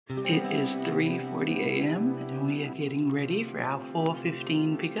It is 3:40 a.m. and we are getting ready for our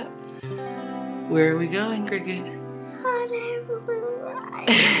 4:15 pickup. Where are we going, Cricket? Hot air balloon ride.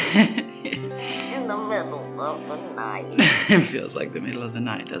 In the middle of the night. It feels like the middle of the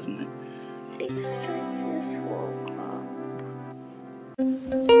night, doesn't it? Because I just woke up.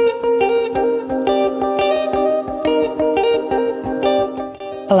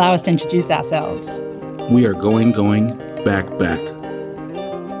 Allow us to introduce ourselves. We are GoingGoing.BackBack.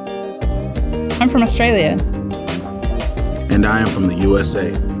 I'm from Australia. And I am from the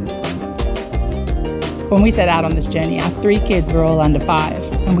USA. When we set out on this journey, our 3 kids were all under 5,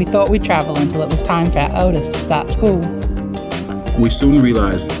 and we thought we'd travel until it was time for our eldest to start school. We soon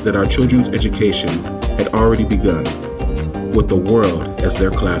realized that our children's education had already begun, with the world as their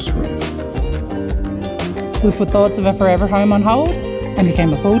classroom. We put thoughts of a forever home on hold and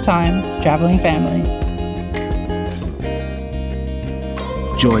became a full-time traveling family.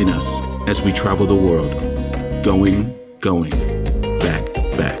 Join us as we travel the world, going, back,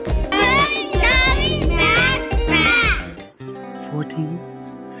 back. 14.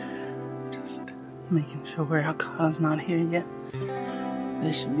 Just making sure our car's not here yet.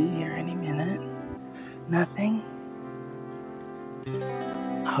 They should be here any minute. Nothing.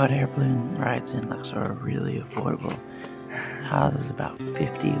 Hot air balloon rides in Luxor are really affordable. Ours is about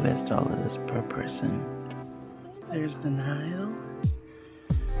 $50 US per person. There's the Nile.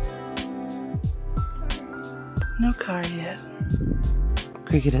 No car yet.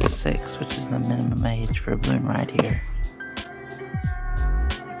 Cricket is 6, which is the minimum age for a balloon ride here.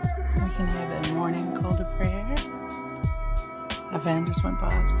 We can hear the morning call to prayer. A van just went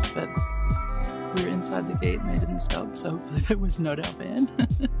past, but we were inside the gate and they didn't stop, so hopefully that was not our van.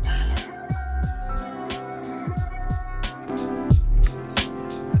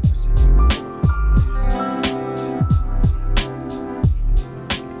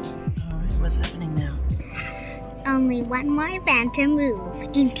 Alright, what's happening now? Only one more van to move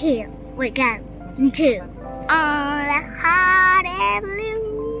until we go into all the hot air balloons.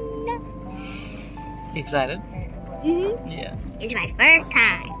 You excited? Mm-hmm. Yeah. It's my first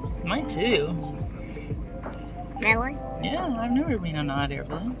time. Mine too. Really? Yeah, I've never been on a hot air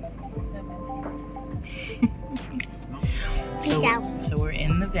balloon. Peace out. So we're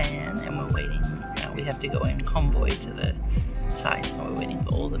in the van and we're waiting. We have to go in convoy to the site, so we're waiting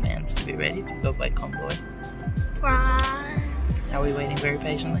for all the vans to be ready to go by convoy. Right. Are we waiting very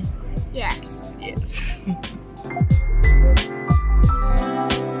patiently? Yes. Yes.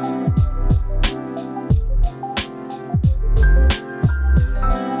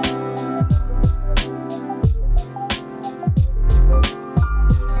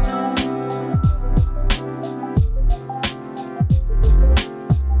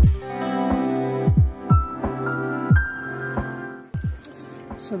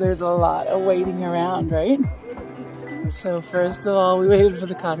 So there's a lot of waiting around, right? So first of all, we waited for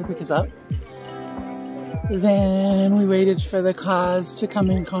the car to pick us up. Then we waited for the cars to come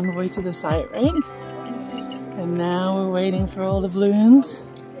in convoy to the site, right? And now we're waiting for all the balloons.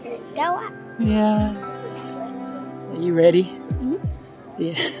 To go up. Yeah. Are you ready? Mm-hmm.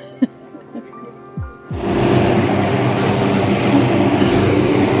 Yeah.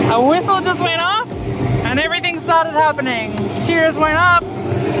 A whistle just went off and everything started happening. Cheers went up.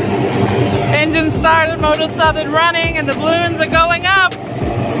 Engine started, motor started running, and the balloons are going up.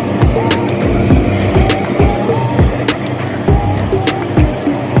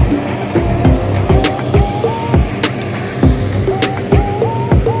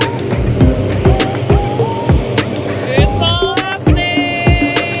 It's all happening.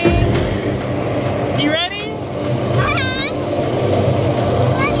 You ready?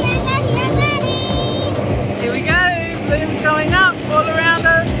 Here we go. Balloons going up all around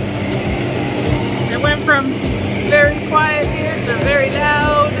us. It went from very quiet here to very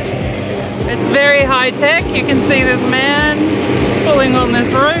loud. It's very high tech. You can see this man pulling on this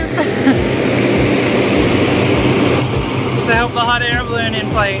rope to help the hot air balloon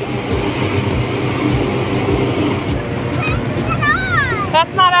inflate.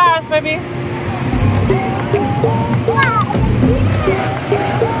 That's not ours, baby.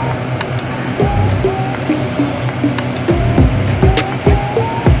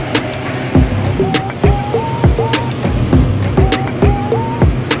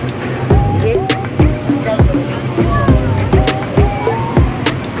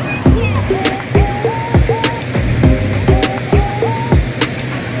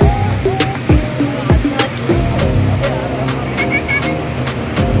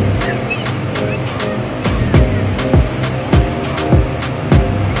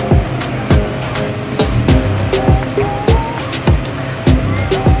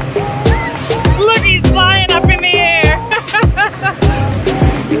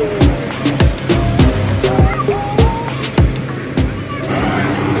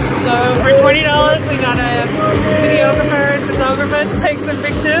 photographer to take some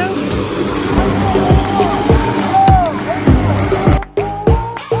pictures.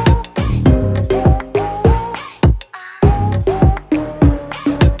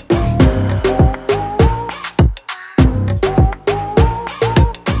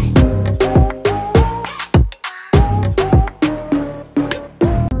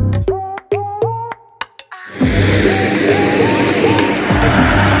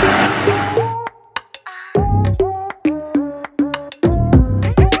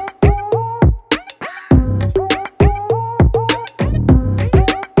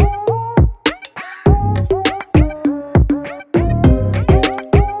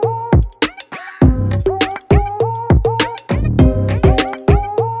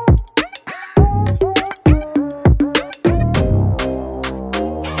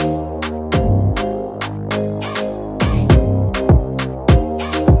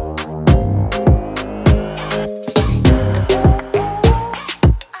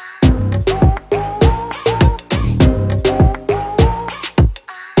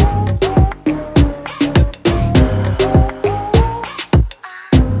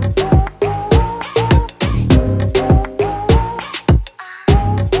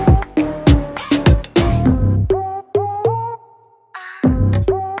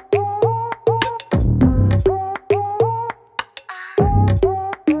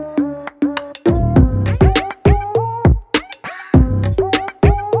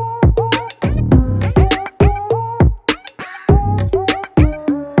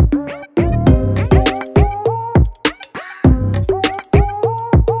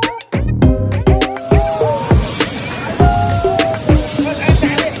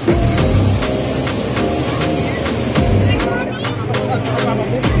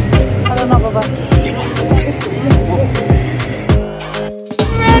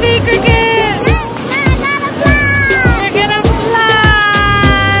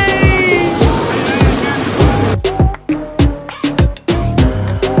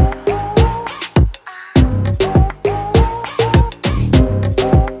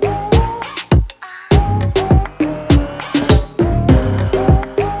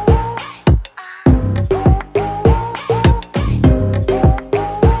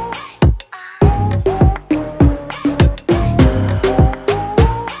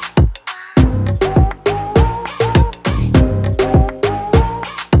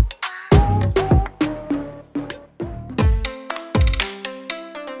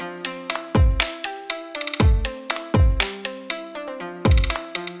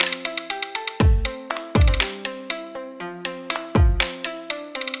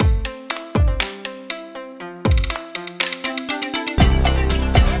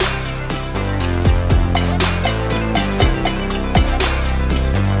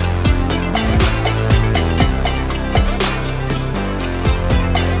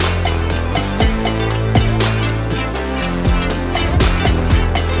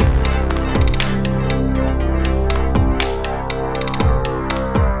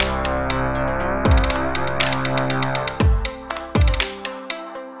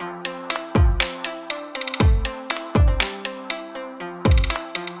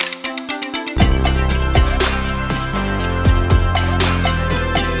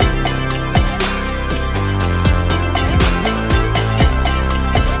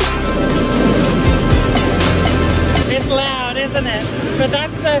 But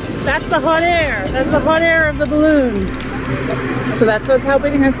that's the hot air. That's the hot air of the balloon. So that's what's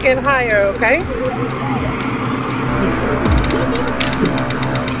helping us get higher, okay?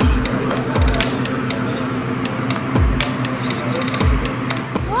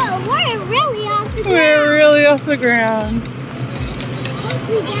 Whoa, we're really off the ground. We're really off the ground.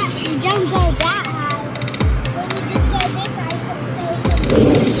 We don't go that high. When we just go this high,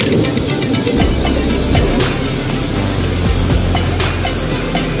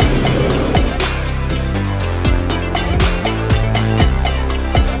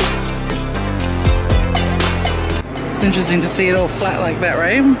 It's interesting to see it all flat like that,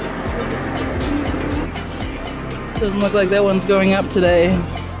 right? Doesn't look like that one's going up today.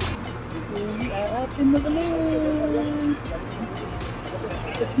 We are up in the balloon.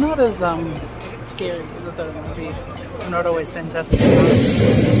 It's not as scary as I thought it would be. I'm not always fantastic.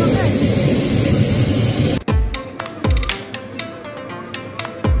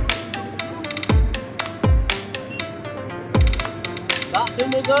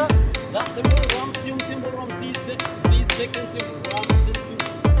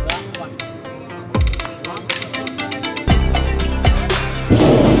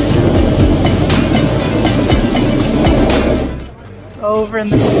 Over in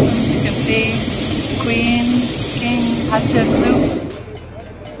the balloon, you can see the Queen, King, Hatshepsut.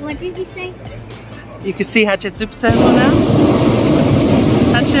 What did you say? You can see Hatshepsut symbol now?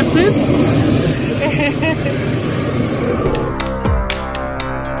 Hatshepsut?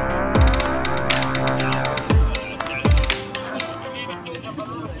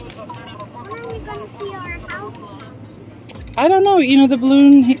 I don't know, you know the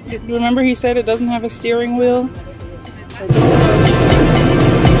balloon, remember he said it doesn't have a steering wheel?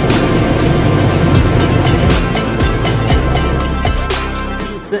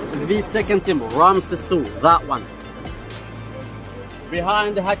 The second temple, Ramses II, that one.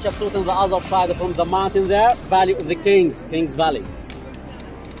 Behind the Hatshepsut on the other side from the mountain there, Valley of the Kings, King's Valley.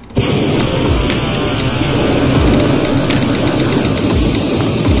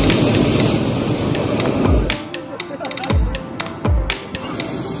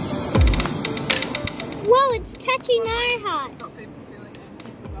 Whoa, it's touching our hut.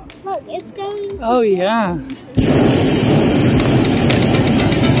 Look, it's going. Oh yeah.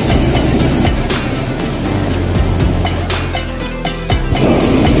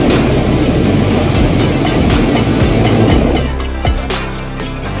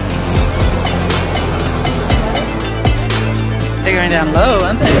 They're going down low,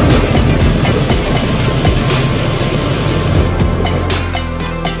 aren't they?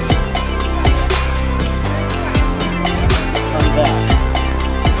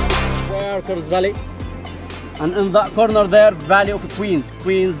 Workers Valley, and in that corner there, Valley of Queens,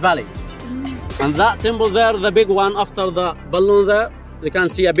 Queens Valley. And that temple there, the big one after the balloon there, you can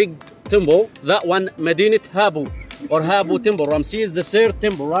see a big temple. That one, Medinat Habu, or Habu temple, Ramses the third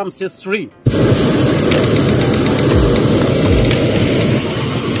temple, Ramses III.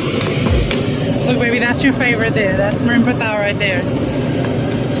 Look baby, that's your favorite there. That's Marin Pathau right there.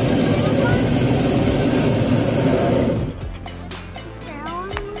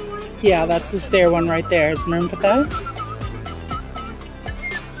 Yeah, that's the stair one right there. It's Marin Pathau.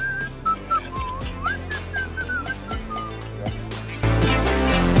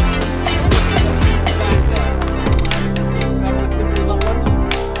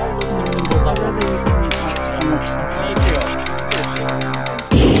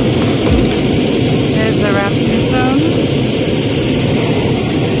 There's the Ramses zone.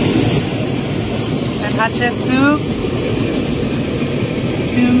 And Hatshepsut.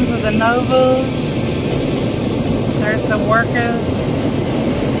 Tombs of the nobles. There's the workers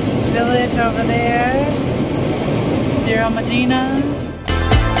village over there. Deir al-Medina.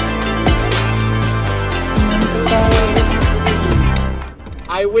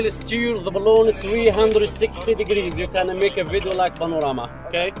 I will steer the balloon 360 degrees. You can make a video like panorama,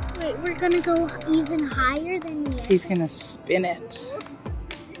 okay? Wait, we're gonna go even higher than the He's gonna spin it.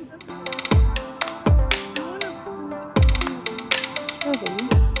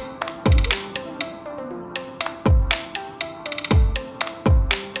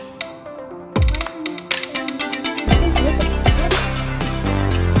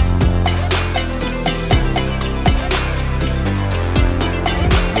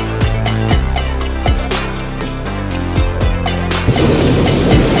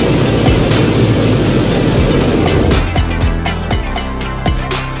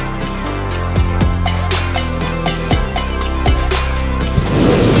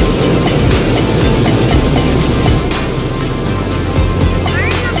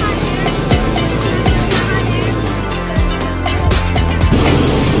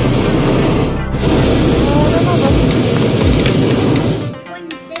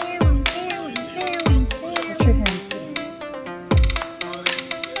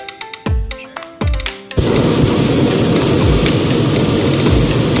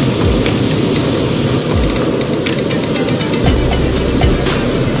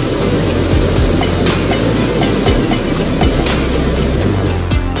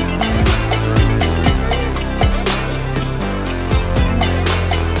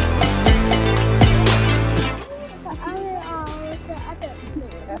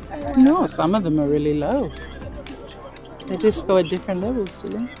 No, some of them are really low. They just go at different levels, do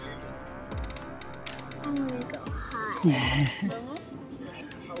they? I'm gonna go high.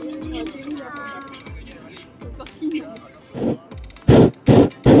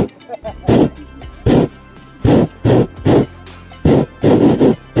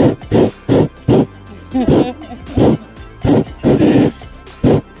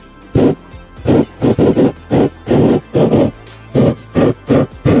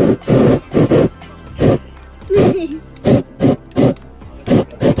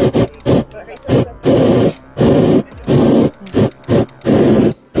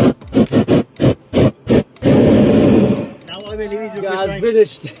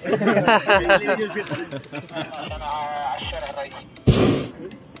 finished.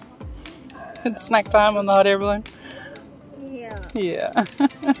 It's snack time on the hot air balloon. Yeah. Yeah.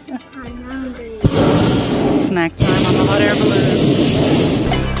 I'm hungry. Snack time on the hot air balloon.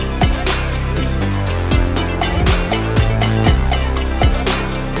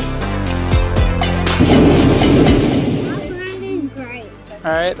 Soft landing, great.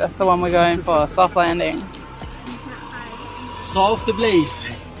 Alright, that's the one we're going for. Soft landing. Soft place.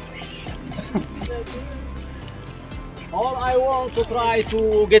 All I want to try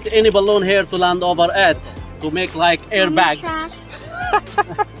to get any balloon here to land over at, to make like airbags.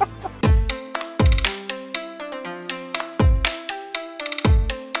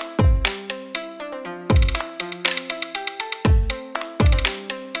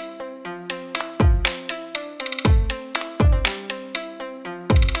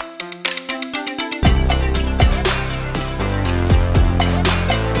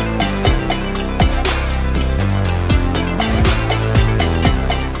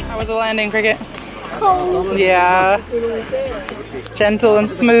 The landing, Cricket? Cold. Yeah. Gentle and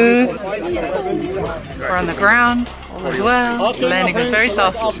smooth. We're on the ground as well. The landing was very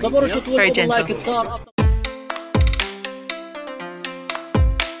soft, very gentle.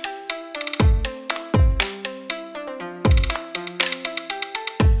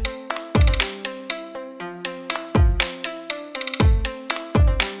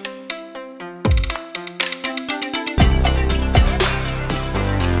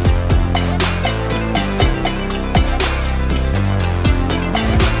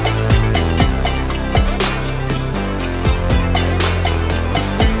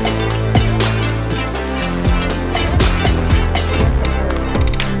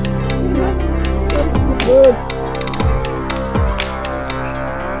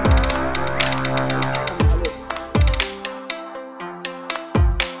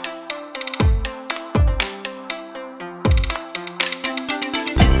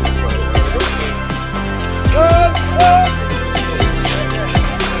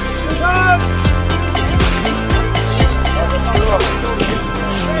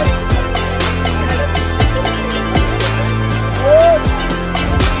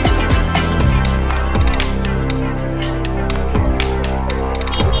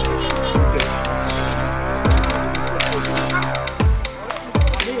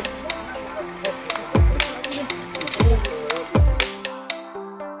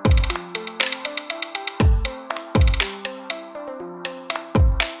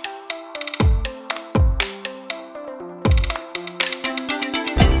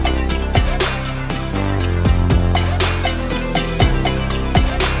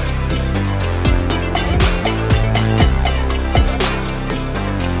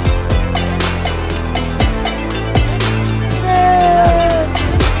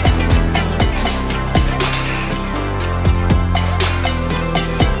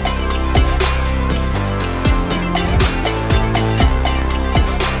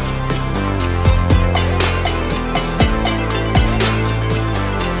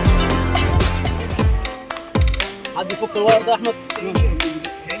 حد يفك الورد يا احمد.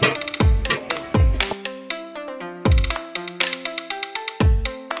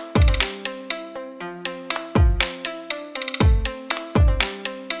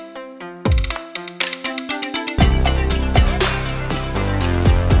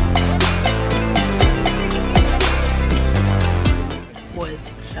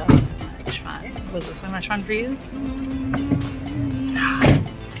 Was so much fun. Was it so much fun for you?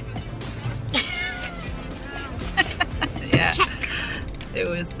 Yeah, it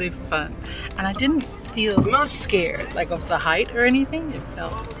was super fun, and I didn't feel scared like of the height or anything. It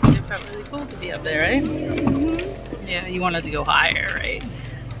felt really cool to be up there, right? Yeah, you wanted to go higher, right?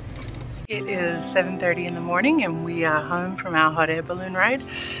 It is 7:30 in the morning, and we are home from our hot air balloon ride.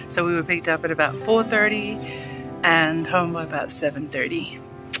 So we were picked up at about 4:30 and home by about 7:30.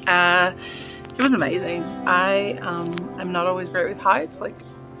 It was amazing. I'm not always great with heights. Like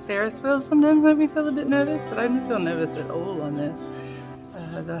Ferris wheels sometimes make me feel a bit nervous, but I didn't feel nervous at all on this.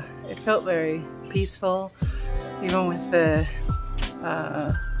 It felt very peaceful, even with the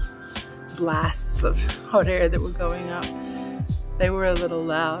blasts of hot air that were going up. They were a little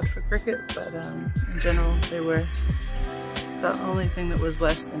loud for Cricket, but in general, they were the only thing that was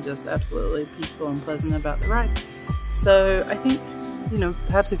less than just absolutely peaceful and pleasant about the ride. So I think, you know,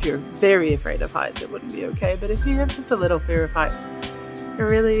 perhaps if you're very afraid of heights, it wouldn't be okay, but if you have just a little fear of heights, it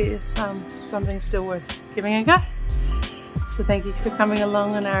really is something still worth giving a go. So thank you for coming along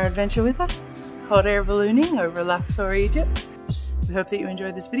on our adventure with us, hot air ballooning over Luxor, Egypt. We hope that you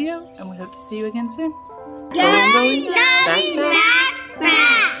enjoyed this video, and we hope to see you again soon. Going, back.